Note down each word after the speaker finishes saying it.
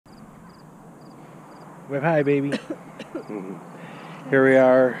Wave hi, baby. Here we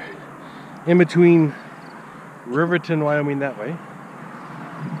are in between Riverton, Wyoming that way,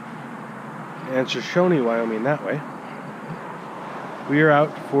 and Shoshone, Wyoming that way. We are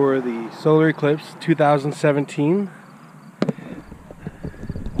out for the solar eclipse 2017.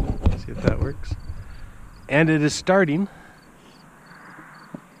 Let's see if that works. And it is starting.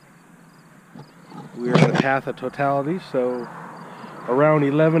 We are on the path of totality, so around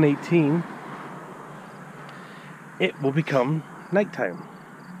 11:18 it will become nighttime.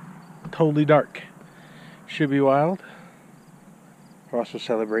 Totally dark. Should be wild. We're also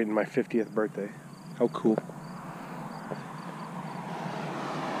celebrating my 50th birthday. How cool.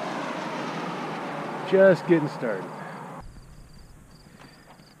 Just getting started.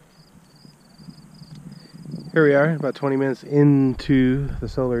 Here we are, about 20 minutes into the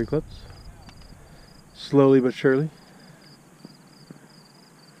solar eclipse. Slowly but surely.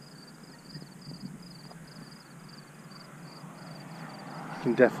 You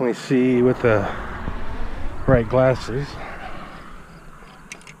can definitely see with the bright glasses.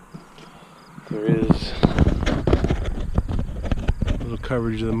 There is a little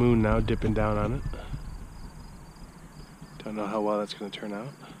coverage of the moon now dipping down on it. Don't know how well that's going to turn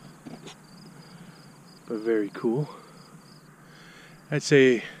out, but very cool. I'd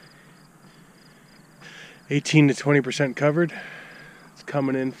say 18 to 20% covered. It's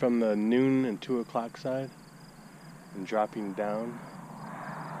coming in from the noon and 2 o'clock side and dropping down.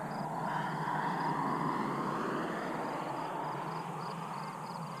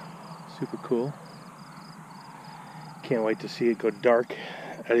 Super cool. Can't wait to see it go dark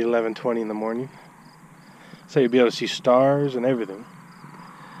at 11:20 in the morning. So you'll be able to see stars and everything.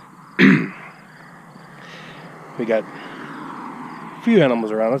 We got a few animals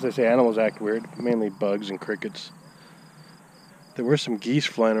around us. I say animals act weird, mainly bugs and crickets. There were some geese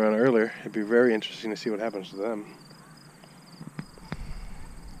flying around earlier. It'd be very interesting to see what happens to them.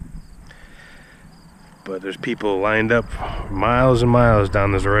 But there's people lined up miles and miles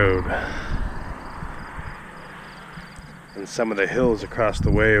down this road. And some of the hills across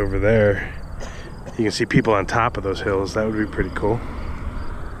the way over there, you can see people on top of those hills. That would be pretty cool.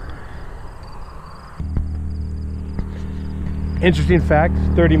 Interesting fact,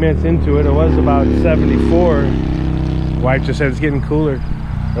 30 minutes into it, it was about 74. Wife just said it's getting cooler.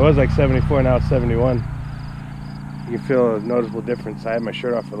 It was like 74, now it's 71. You can feel a noticeable difference. I had my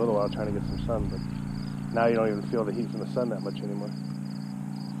shirt off for a little while trying to get some sun, but now you don't even feel the heat from the sun that much anymore.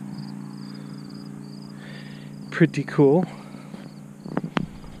 Pretty cool.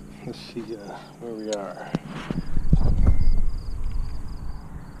 Let's see where we are.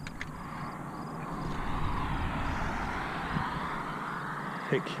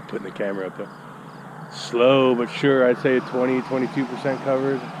 I keep putting the camera up there. Slow but sure, I'd say 20-22%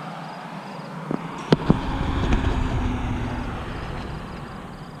 covered.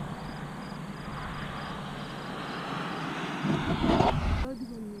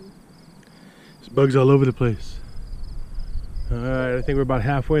 There's bugs all over the place. Alright, I think we're about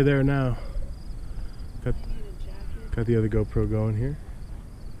halfway there now. Got the other GoPro going here.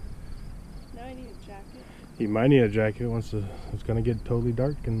 Now I need a jacket. You might need a jacket once it's gonna get totally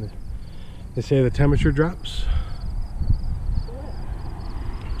dark and they say the temperature drops.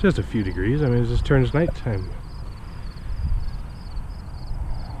 What? Just a few degrees. I mean, it just turns nighttime.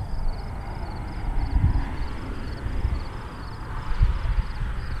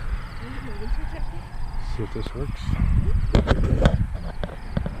 See if this works.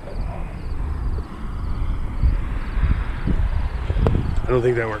 I don't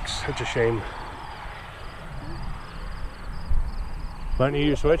think that works. Such a shame. Might need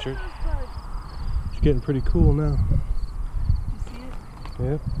your sweatshirt. It's getting pretty cool now. You see it?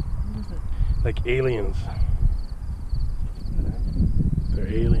 Yep. What is it? Like aliens.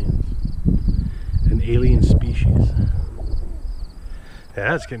 They're aliens. An alien species.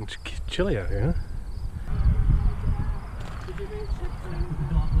 Yeah, it's getting chilly out here, huh?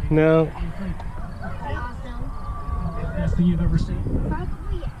 No. Best thing you've ever seen?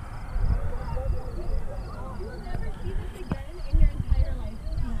 Probably yes. You will never see this again in your entire life.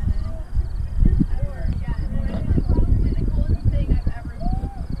 Ever. Yeah. It's probably the coolest thing I've ever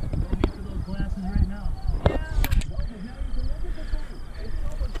seen. No need for those glasses right now. Yeah. No, but now you can look at the thing. It's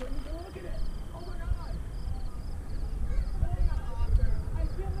open so you can look at it. Oh my god. I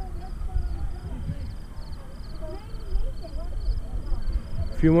feel like that's fun.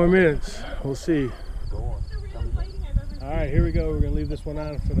 A few more minutes. We'll see. Go on. Alright, here we go. We're going to leave this one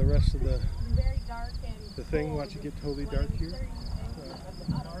on for the rest of the Very dark and thing. Watch it get totally dark here.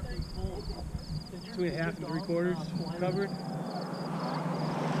 Between half and 3/4 covered.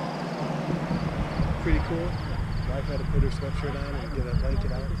 pretty cool. Wife had to put her sweatshirt on and get a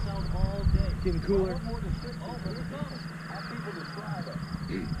blanket out. Getting cooler.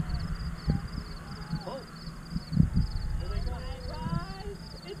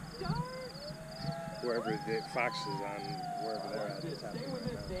 It's dark. Wherever the Fox is on, wherever they're at, it's happening. Stay with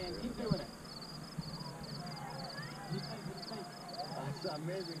it, Dan. Keep doing it. That's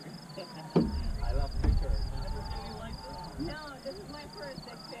amazing. I love pictures. No, this is my first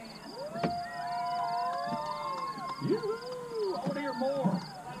experience. Yoo-hoo! I want to hear more.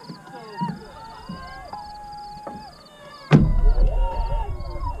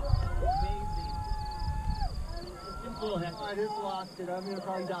 I just lost it. I'm gonna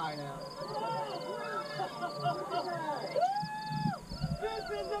probably die now. This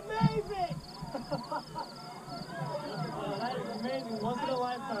is amazing. That is amazing. Once in a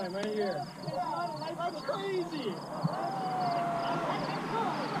lifetime, right here. That's crazy.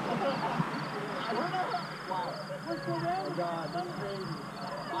 Wow. Oh God, that's crazy.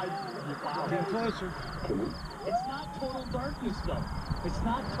 Getting closer. It's not total darkness, though. It's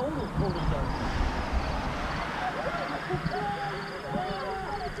not total darkness.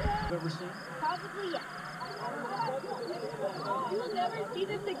 Ever seen? Probably yes. You will never see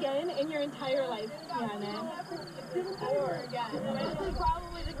this again in your entire life, Tiana. Ever again. This is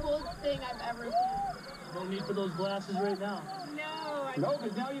probably the coolest thing I've ever seen. No need for those glasses right now. No,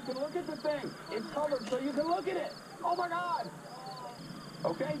 because now you can look at the thing. It's colored, so you can look at it. Oh my God.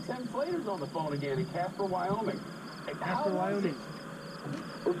 Okay, Tim Slater's on the phone again in Casper, Wyoming. Casper, Wyoming.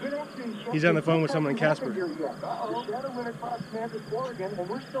 Well, good afternoon, Chef. He's on the phone with someone in Casper. The shadow went across Kansas, Oregon, and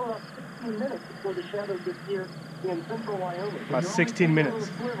we're still about 16 minutes before the shadow gets here in central Wyoming. About 16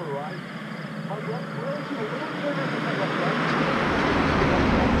 minutes. Sliver, right?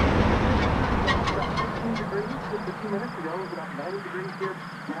 Just a few minutes ago, it was about 90 degrees here.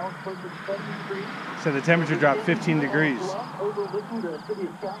 Now it's closer to 70 degrees. So the temperature dropped 15 degrees. Overlooking the city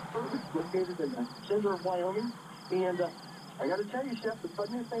of Casper, which is located in the center of Wyoming. And I got to tell you, Chef, the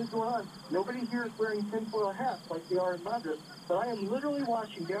funniest thing's going on. Nobody here is wearing tinfoil hats like they are in Madras, but I am literally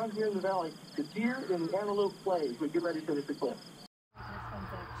watching down here in the valley the deer and the antelope play as we get ready for this eclipse. She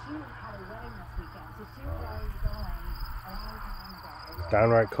had a wedding this weekend, so she was already going a long time ago.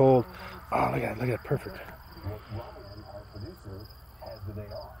 Downright cold. Oh, look at it, perfect.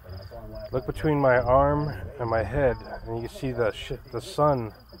 Look between my arm and my head, and you see the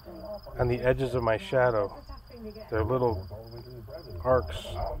sun and the edges of my shadow. They're little arcs.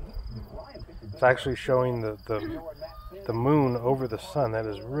 It's actually showing the moon over the sun. That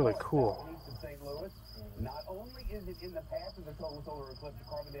is really cool. Not only is it in the path of the total solar eclipse, the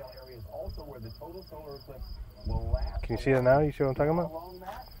Carbondale area is also where the total solar eclipse will last. Can you see it now? You see what I'm talking about?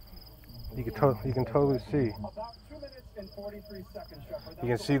 You can totally see. About 2 minutes and 43 seconds, Shepard. You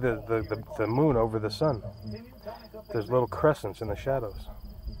can see the moon over the sun. There's little crescents in the shadows.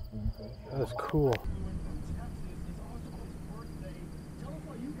 That is cool.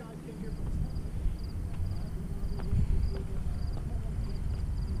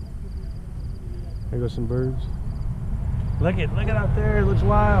 There goes some birds. Look it out there, it looks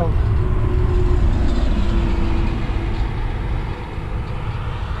wild.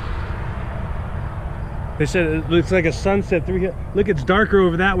 They said it looks like a sunset through here. Look, it's darker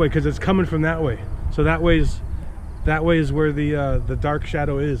over that way because it's coming from that way. So that way is where the dark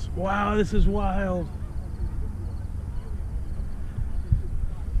shadow is. Wow, this is wild.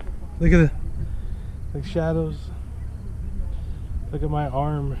 Look at the shadows. Look at my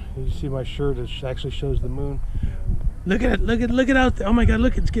arm. You see my shirt. It actually shows the moon. Look at it. Look at out there. Oh my God!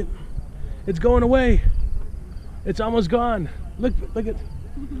 Look, it's going away. It's almost gone. Look at.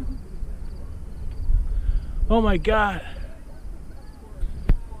 Oh my God!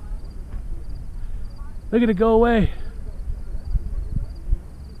 Look at it go away.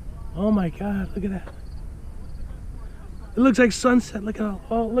 Oh my God! Look at that. It looks like sunset. Look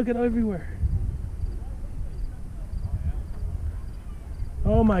at everywhere.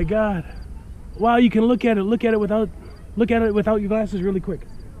 Oh my God! Wow, you can look at it without your glasses really quick.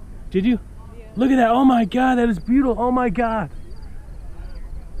 Did you? Yeah. Look at that! Oh my God, that is beautiful! Oh my God!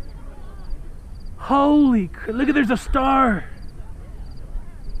 Holy! Look at, there's a star!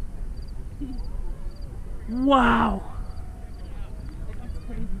 Wow!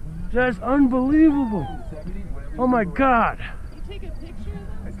 That's unbelievable! Oh my God! You take a picture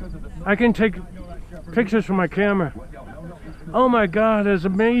of them? I can take pictures from my camera. Oh my God, that's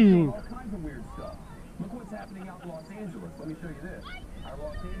amazing. All kinds of weird stuff. Look what's happening out in Los Angeles. Let me show you this. Our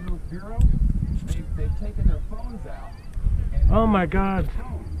Los Angeles Bureau, they've taken their phones out. Oh my God.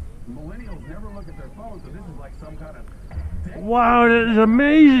 Millennials never look at their phones, so this is like some kind of... Wow, that is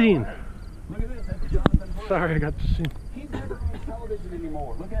amazing. Look at this. That's John Sorry, I got to see. He's never on television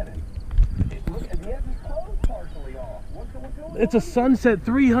anymore. Look at him. Look, and he has his clothes partially off. What's going on? It's a sunset,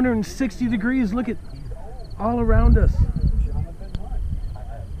 360 degrees. Look at all around us. Jonathan Hunt. I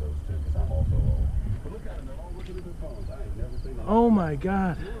have those two because I'm also old. But look at them. They're all looking at their phones. I ain't never seen that. Oh my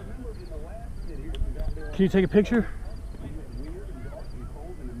God. You remember in the last video we got there? Can you take a picture? Weird and dark and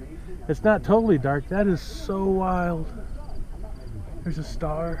cold and amazing. It's not totally dark. That is so wild. There's a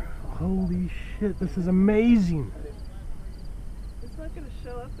star. Holy shit, this is amazing. It's not gonna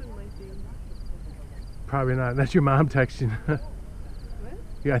show up in my thing. Probably not. That's your mom texting. What?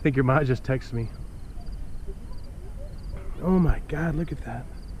 Yeah, I think your mom just texted me. Oh my God, look at that.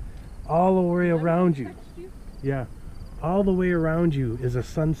 All the way around you. Yeah. All the way around you is a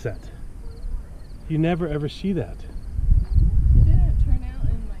sunset. You never ever see that. It didn't turn out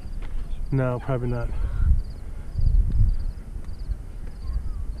in my... No, probably not.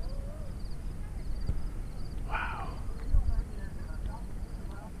 Wow.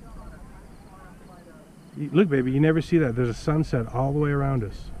 Look, baby, you never see that. There's a sunset all the way around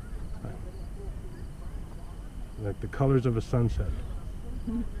us. Like the colors of a sunset.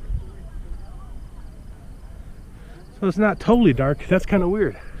 So it's not totally dark. That's kind of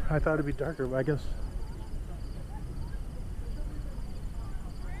weird. I thought it'd be darker, but I guess.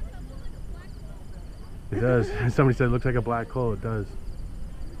 It does. Somebody said it looks like a black hole. It does.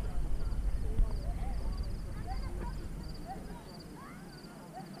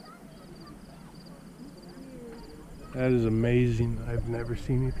 That is amazing. I've never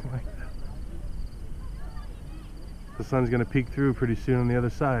seen anything like that. The sun's gonna peek through pretty soon on the other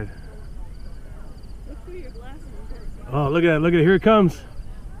side. Look through your glasses. Oh, look at it! Look at it! Here it comes!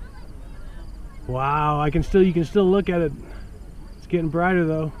 Wow! You can still look at it. It's getting brighter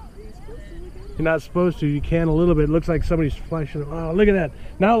though. You're not supposed to. You can a little bit. It looks like somebody's flashing. Oh, look at that!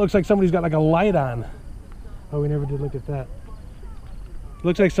 Now it looks like somebody's got like a light on. Oh, we never did look at that.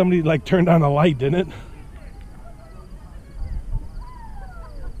 Looks like somebody like turned on a light, didn't it?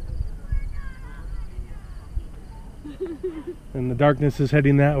 And the darkness is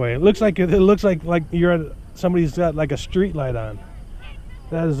heading that way. It looks like you're at somebody's got like a street light on.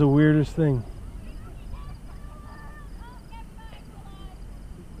 That is the weirdest thing.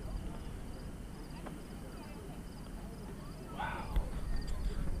 Wow.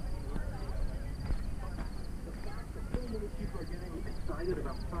 People are getting excited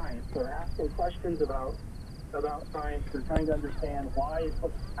about science. They're asking questions about science. They're trying to understand why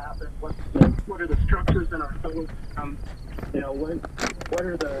what's happened, what are the structures in our solar system. You know, why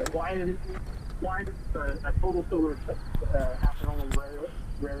does a total solar eclipse happen only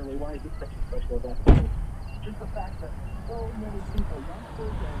rarely? Why is it such a special event? Just the fact that so many people,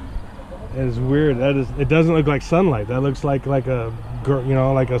 youngsters and It is weird. It doesn't look like sunlight. That looks like a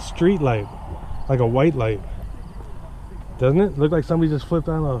like a street light, like a white light. Doesn't it? Look like somebody just flipped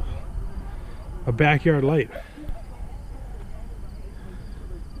on a backyard light.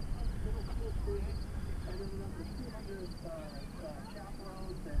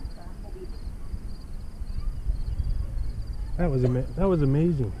 That was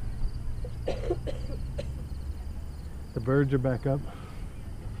amazing. The birds are back up. It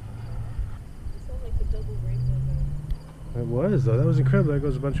sounds like the double rainbow. It was though. That was incredible. There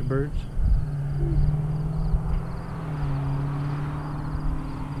goes a bunch of birds.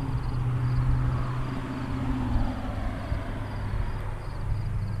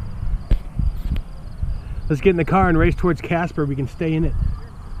 Let's get in the car and race towards Casper. We can stay in it.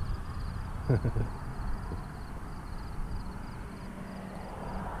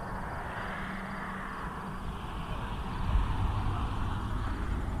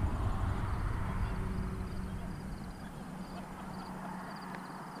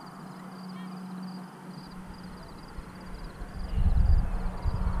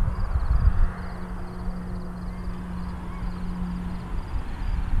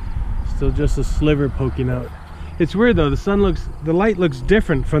 Still just a sliver poking out. It's weird though, the light looks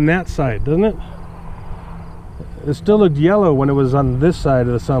different from that side, doesn't it? It still looked yellow when it was on this side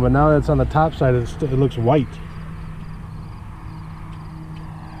of the sun, but now that it's on the top side, it looks white.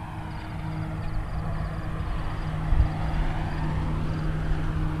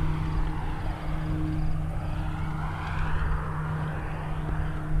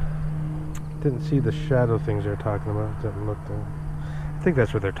 Didn't see the shadow things they're talking about. Didn't look there. I think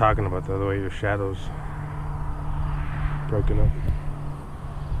that's what they're talking about though, the way your shadows broken up.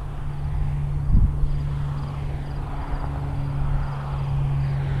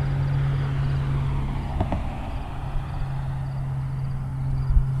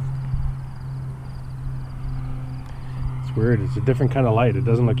 It's weird. It's a different kind of light. It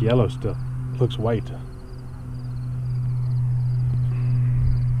doesn't look yellow still. It looks white.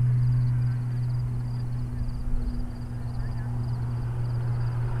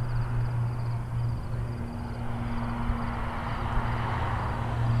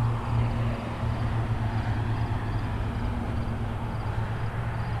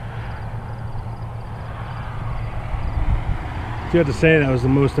 If you had to say that was the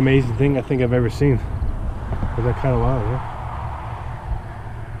most amazing thing I think I've ever seen. Was that kind of wild, yeah?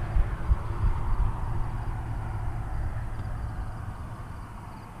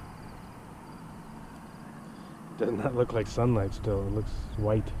 Does not look like sunlight still. It looks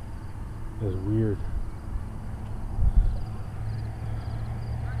white. It's weird.